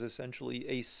person was essentially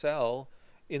a cell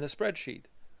in a spreadsheet.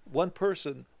 One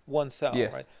person, one cell,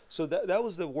 Yes. right? So that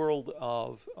was the world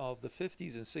of the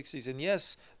 50s and 60s, and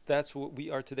yes, that's what we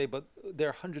are today. But there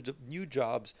are hundreds of new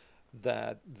jobs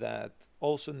that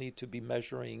also need to be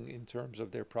measuring in terms of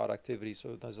their productivity.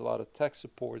 So there's a lot of tech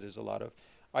support, there's a lot of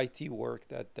IT work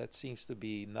that seems to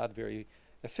be not very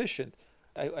efficient.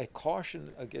 I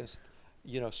caution against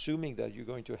assuming that you're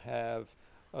going to have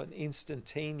an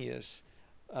instantaneous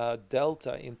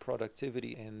delta in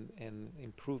productivity and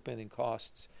improvement in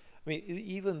costs. I mean,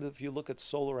 even if you look at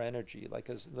solar energy,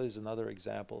 there's another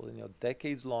example,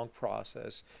 decades-long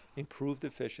process, improved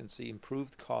efficiency,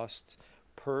 improved costs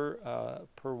per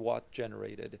watt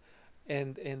generated,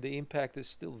 and the impact is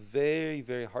still very,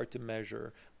 very hard to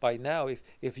measure. By now,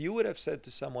 if you would have said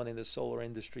to someone in the solar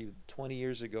industry 20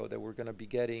 years ago that we're going to be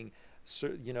getting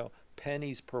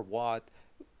pennies per watt,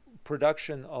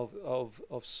 production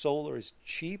of solar is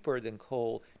cheaper than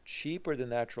coal, cheaper than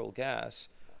natural gas,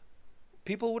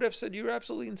 people would have said you're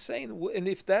absolutely insane. And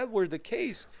if that were the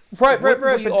case, Right. we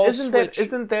But all isn't switch?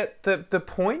 that the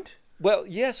point? Well,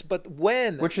 yes, but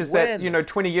when? Which is when? that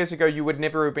 20 years ago you would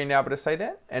never have been able to say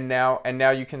that, and now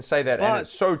you can say that, and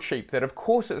it's so cheap that of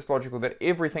course it's logical that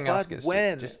everything else gets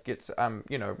well,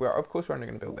 of course we're only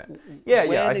going to build that. Yeah,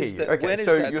 I hear you. Okay,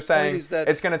 so you're saying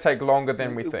it's going to take longer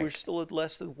than we think. We're still at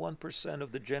less than 1%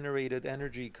 of the generated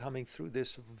energy coming through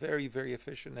this very, very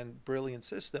efficient and brilliant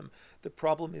system. The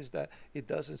problem is that it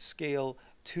doesn't scale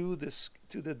to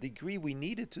the degree we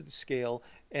need it to scale.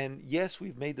 And yes,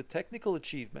 we've made the technical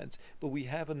achievements, but we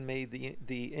haven't made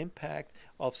the impact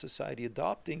of society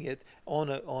adopting it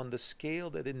on the scale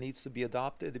that it needs to be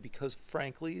adopted, because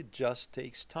frankly it just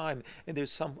takes time, and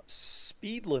there's some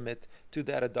speed limit to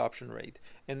that adoption rate.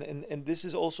 And this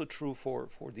is also true for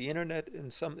the internet.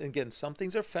 And some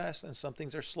things are fast and some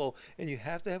things are slow, and you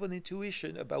have to have an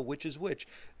intuition about which is which.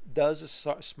 Does a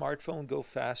smartphone go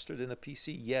faster than a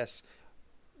PC? Yes.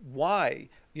 Why?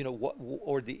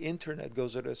 Or the internet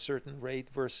goes at a certain rate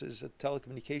versus a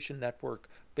telecommunication network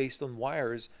based on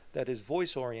wires that is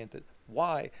voice oriented.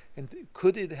 Why? And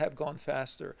could it have gone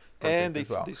faster? And they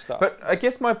stopped. But I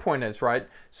guess my point is, right,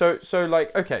 so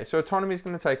autonomy is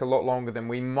going to take a lot longer than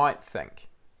we might think,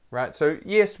 right? So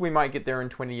yes, we might get there in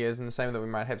 20 years, in the same that we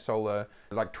might have solar.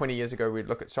 Like 20 years ago, we'd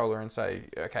look at solar and say,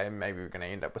 okay, maybe we're going to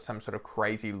end up with some sort of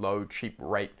crazy low, cheap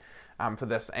rate for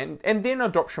this, and then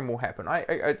adoption will happen.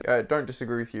 I don't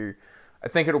disagree with you. I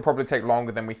think it'll probably take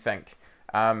longer than we think.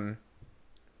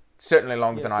 Certainly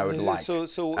longer than I would like. So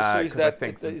is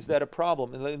that a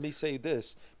problem? And let me say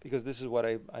this, because this is what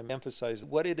I'm emphasizing.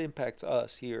 What it impacts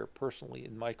us here personally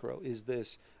in Micro is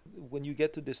this: when you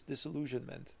get to this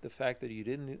disillusionment, the fact that you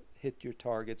didn't hit your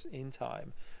targets in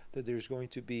time, that there's going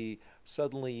to be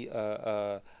suddenly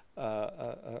a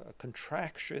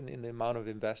contraction in the amount of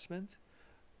investment.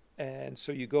 And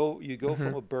so you go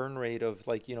from a burn rate of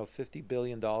 $50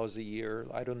 billion a year.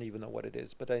 I don't even know what it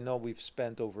is, but I know we've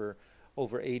spent over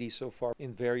 80 so far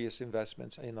in various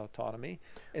investments in autonomy,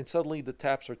 and suddenly the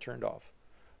taps are turned off.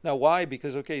 Now, why?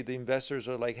 Because, okay, the investors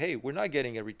are like, hey, we're not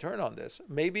getting a return on this.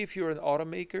 Maybe if you're an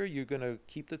automaker, you're going to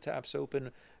keep the taps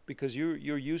open because you're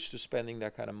used to spending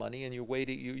that kind of money, and you're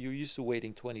used to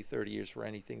waiting 20, 30 years for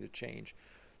anything to change.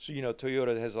 So,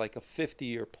 Toyota has like a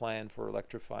 50-year plan for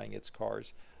electrifying its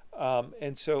cars.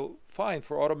 And so, fine,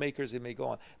 for automakers, it may go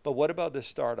on. But what about the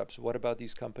startups? What about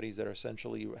these companies that are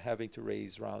essentially having to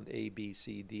raise round A, B,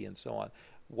 C, D, and so on?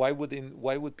 Why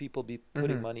would people be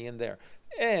putting Mm-hmm. money in there?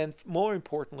 And more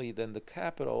importantly than the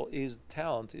capital is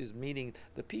talent, is meaning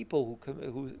the people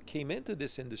who came into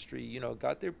this industry,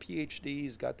 got their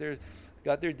PhDs, got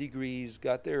their degrees,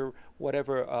 got their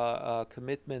whatever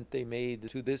commitment they made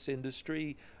to this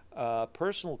industry,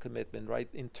 personal commitment, right,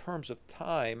 in terms of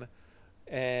time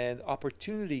and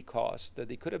opportunity cost, that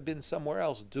they could have been somewhere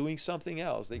else doing something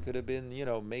else. They could have been,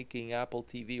 making Apple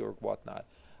TV or whatnot.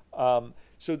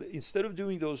 So instead of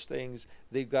doing those things,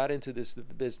 they got into this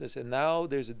business, and now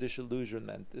there's a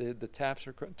disillusionment. The taps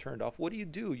are turned off. What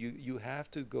do? You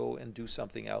have to go and do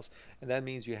something else, and that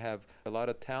means you have a lot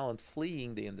of talent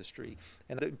fleeing the industry.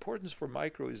 And the importance for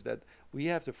Micro is that we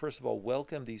have to first of all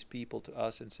welcome these people to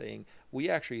us and saying we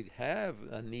actually have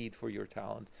a need for your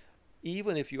talent,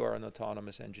 even if you are an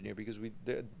autonomous engineer, because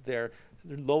they're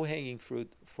low-hanging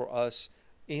fruit for us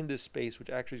in this space, which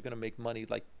actually is going to make money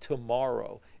like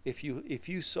tomorrow. If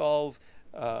you solve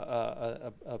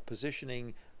a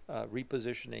positioning,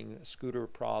 repositioning scooter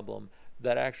problem,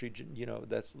 that actually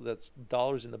that's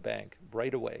dollars in the bank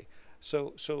right away.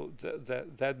 So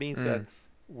that means that Mm.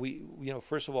 we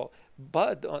first of all,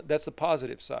 but that's the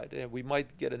positive side, and we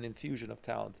might get an infusion of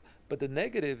talent. But the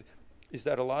negative is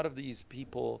that a lot of these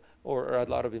people, or a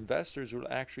lot of investors, will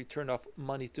actually turn off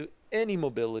money to any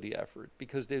mobility effort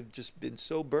because they've just been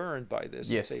so burned by this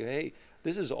and say, Yes. hey,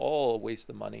 this is all a waste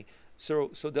of money. So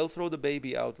they'll throw the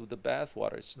baby out with the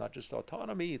bathwater. It's not just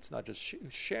autonomy, it's not just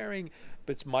sharing,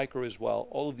 but it's Micro as well.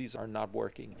 All of these are not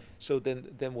working. So then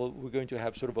we're going to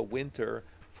have sort of a winter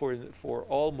for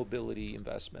all mobility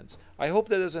investments. I hope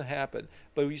that doesn't happen.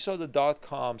 But we saw the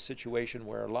 .com situation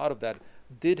where a lot of that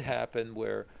did happen,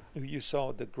 where you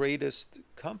saw the greatest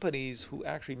companies who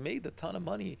actually made a ton of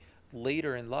money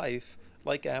later in life,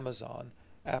 like Amazon,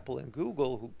 Apple, and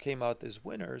Google, who came out as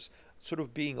winners, sort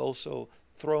of being also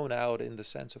thrown out in the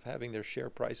sense of having their share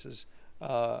prices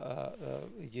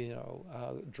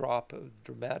drop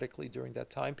dramatically during that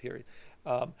time period.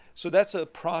 So that's a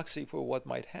proxy for what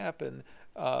might happen,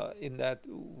 in that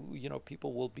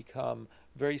people will become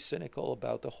very cynical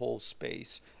about the whole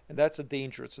space, and that's a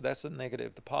danger. So that's the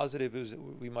negative. The positive is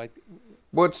we might.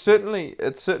 Well, it's certainly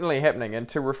happening, and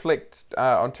to reflect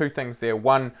on two things there.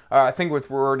 One, I think we're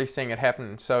already seeing it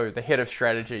happen. So the head of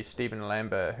strategy, Stephen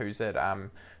Lambert, who's at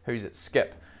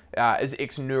Skip, is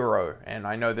ex-Neuro, and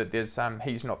I know that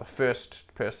he's not the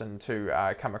first person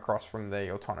to come across from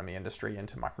the autonomy industry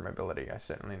into micromobility. I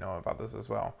certainly know of others as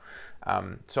well.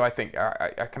 So I think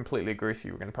I completely agree with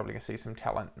you. We're going to probably see some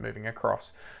talent moving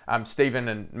across. Stephen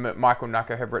and Michael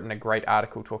Naka have written a great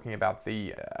article talking about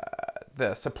the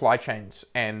supply chains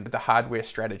and the hardware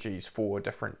strategies for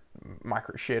different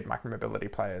shared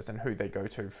micromobility players and who they go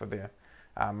to for their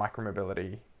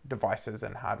micromobility devices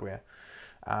and hardware,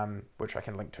 which I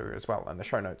can link to as well in the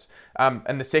show notes.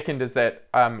 And the second is that,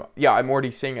 I'm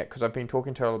already seeing it because I've been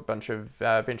talking to a bunch of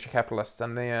venture capitalists,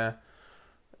 and they're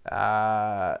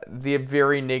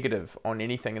very negative on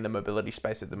anything in the mobility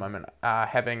space at the moment,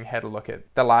 having had a look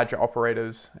at the larger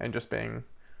operators and just being,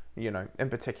 in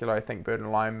particular, I think Bird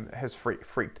and Lime has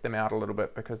freaked them out a little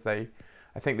bit because I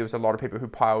think there was a lot of people who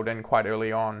piled in quite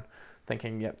early on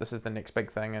thinking, yep, this is the next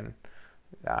big thing, and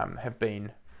have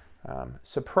been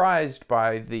surprised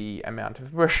by the amount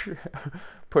of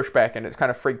pushback, and it's kind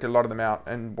of freaked a lot of them out.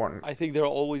 And I think there are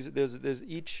always there's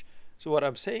each. So what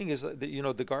I'm saying is that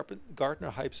the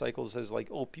Gartner hype cycle says like,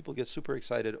 oh, people get super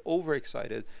excited,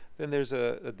 overexcited. Then there's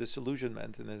a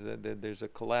disillusionment, and there's a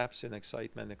collapse in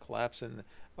excitement, a collapse in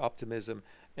optimism,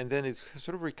 and then it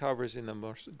sort of recovers in a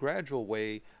more gradual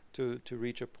way to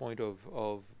reach a point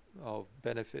of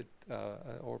benefit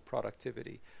or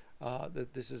productivity.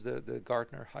 That this is the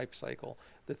Gartner hype cycle.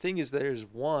 The thing is, there's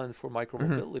one for Mhm.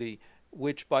 micromobility,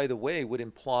 which, by the way, would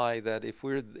imply that if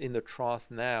we're in the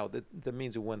trough now, that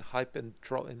means it went hype and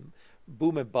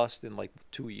boom and bust in like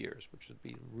 2 years, which would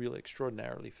be really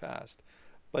extraordinarily fast.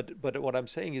 But what I'm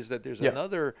saying is that there's Yeah.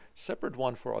 another separate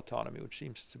one for autonomy, which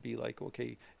seems to be like,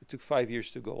 okay, it took 5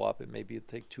 years to go up, and maybe it'll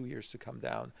take 2 years to come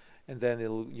down, and then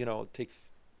it'll take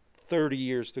 30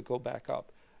 years to go back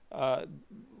up. Uh,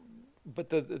 but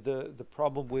the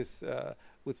problem with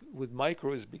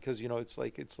Micro is because it's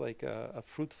like a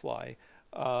fruit fly.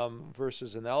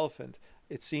 versus an elephant,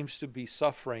 it seems to be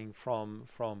suffering from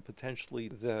potentially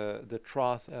the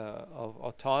trough of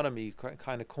autonomy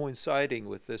kind of coinciding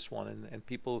with this one, and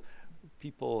people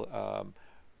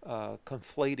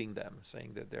conflating them,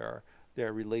 saying that they're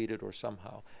related or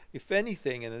somehow. If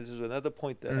anything, and this is another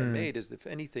point that I made, is if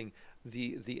anything,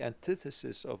 the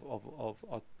antithesis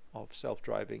of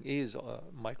self-driving is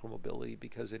micromobility,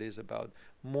 because it is about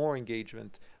more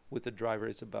engagement with the driver.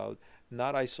 It's about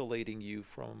not isolating you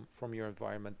from your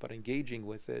environment, but engaging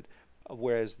with it,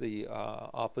 whereas the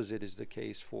opposite is the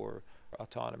case for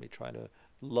autonomy, trying to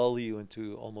lull you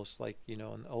into almost like,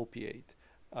 an opiate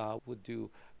would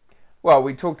do. Well,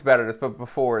 we talked about it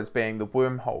before as being the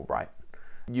wormhole, right?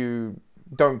 You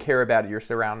don't care about your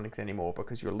surroundings anymore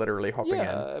because you're literally hopping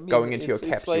in, going into your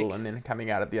capsule, like, and then coming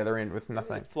out at the other end with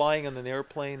nothing. Flying on an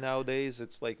airplane nowadays,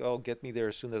 it's like, oh, get me there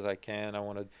as soon as I can. I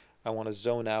want to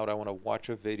zone out. I want to watch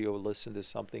a video, listen to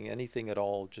something, anything at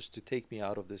all, just to take me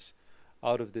out of this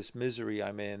misery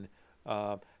I'm in.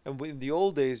 And in the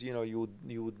old days, you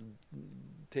would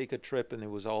take a trip, and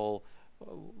it was all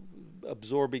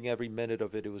absorbing every minute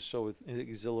of it. It was so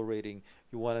exhilarating.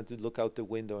 You wanted to look out the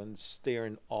window and stare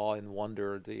in awe and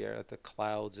wonder at the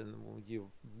clouds, and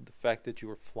the fact that you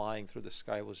were flying through the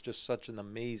sky was just such an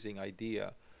amazing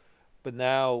idea. But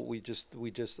now we just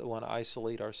want to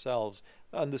isolate ourselves,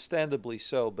 understandably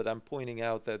so. But I'm pointing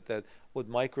out that what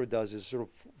micro does is sort of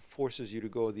forces you to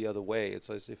go the other way. It's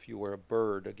as if you were a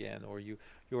bird again, or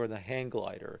you're in a hang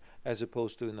glider, as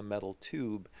opposed to in a metal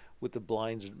tube with the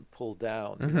blinds pulled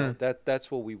down. Mm-hmm. That's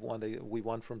what we want. We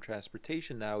want from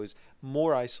transportation now is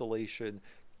more isolation.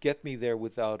 Get me there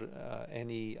without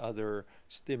any other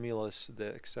stimulus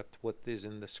except what is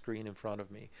in the screen in front of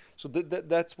me. So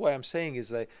that's why I'm saying is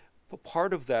that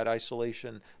part of that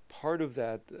isolation, part of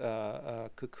that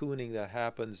cocooning that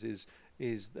happens is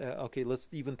okay. Let's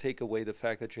even take away the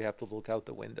fact that you have to look out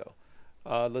the window.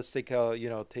 Let's take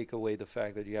away the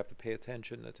fact that you have to pay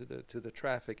attention to the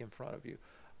traffic in front of you,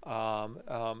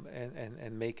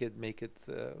 and make it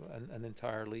an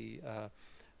entirely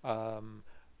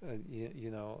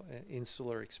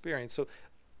insular experience. So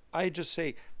I just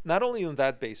say, not only on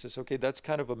that basis, okay, that's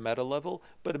kind of a meta level,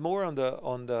 but more on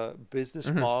the business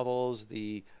Mm-hmm. models,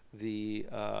 the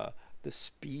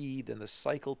speed and the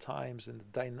cycle times and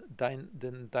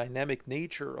the dynamic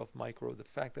nature of micro, the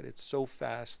fact that it's so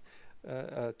fast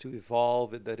to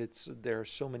evolve, that there are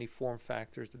so many form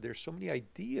factors, that there's so many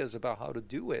ideas about how to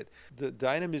do it. The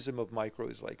dynamism of micro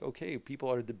is like, okay,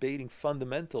 people are debating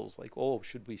fundamentals, like, oh,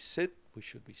 should we sit?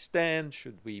 Should we stand?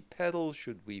 Should we pedal?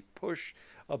 Should we push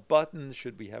a button?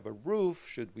 Should we have a roof?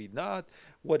 Should we not?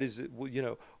 What is it?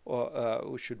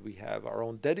 Should we have our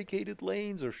own dedicated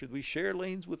lanes, or should we share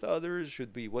lanes with others?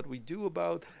 What do we do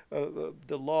about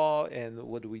the law, and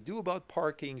what do we do about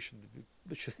parking?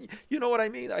 You know what I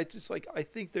mean? I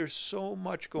think there's so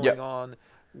much going on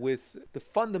with the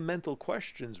fundamental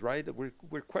questions, right?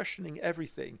 We're questioning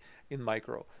everything in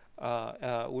micro.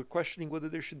 We're questioning whether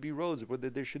there should be roads, whether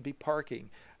there should be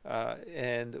parking,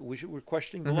 and we're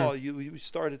questioning the law. You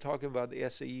started talking about the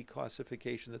SAE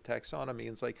classification, the taxonomy, and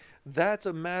it's like, that's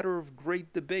a matter of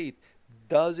great debate.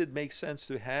 Does it make sense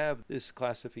to have this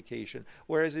classification?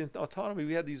 Whereas in autonomy,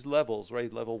 we had these levels,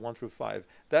 right? Level 1 through 5.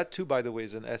 That too, by the way,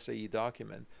 is an SAE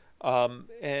document.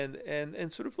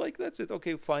 And sort of like, that's it.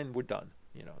 Okay, fine, we're done.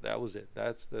 That was it.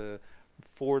 That's the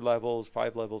 5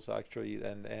 levels actually,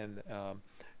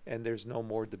 and there's no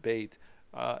more debate.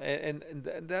 And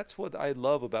that's what I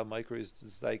love about micro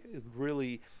is like, it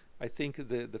really, I think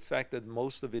the fact that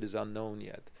most of it is unknown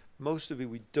yet. Most of it,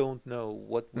 we don't know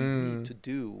what we need to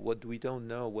do. We don't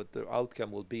know what the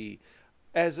outcome will be.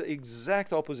 As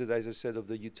exact opposite, as I said, of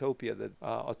the utopia that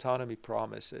autonomy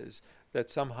promises, that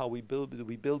somehow we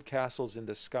build castles in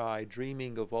the sky,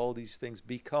 dreaming of all these things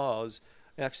because,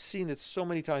 and I've seen it so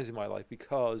many times in my life,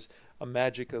 because a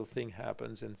magical thing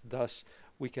happens, and thus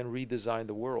we can redesign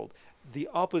the world. The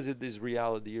opposite is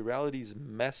reality. Reality is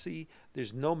messy.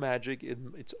 There's no magic.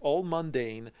 It's all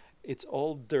mundane. It's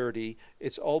all dirty.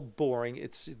 It's all boring.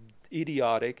 It's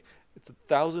idiotic. It's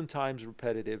 1,000 times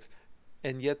repetitive.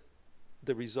 And yet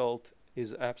the result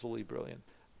is absolutely brilliant.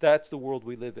 That's the world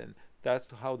we live in.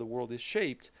 That's how the world is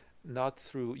shaped, not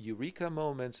through eureka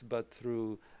moments, but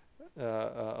through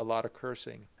a lot of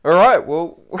cursing. All right,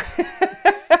 well,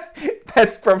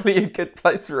 that's probably a good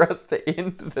place for us to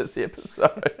end this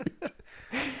episode.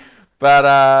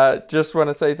 But just want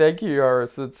to say thank you,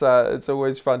 Joris. It's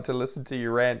always fun to listen to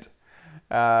you rant.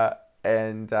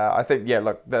 And I think,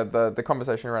 look, the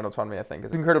conversation around autonomy, I think,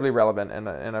 is incredibly relevant, and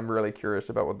I'm really curious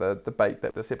about what the debate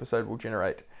that this episode will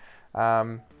generate.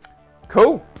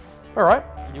 Cool. All right.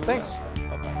 Thanks.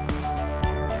 Bye-bye.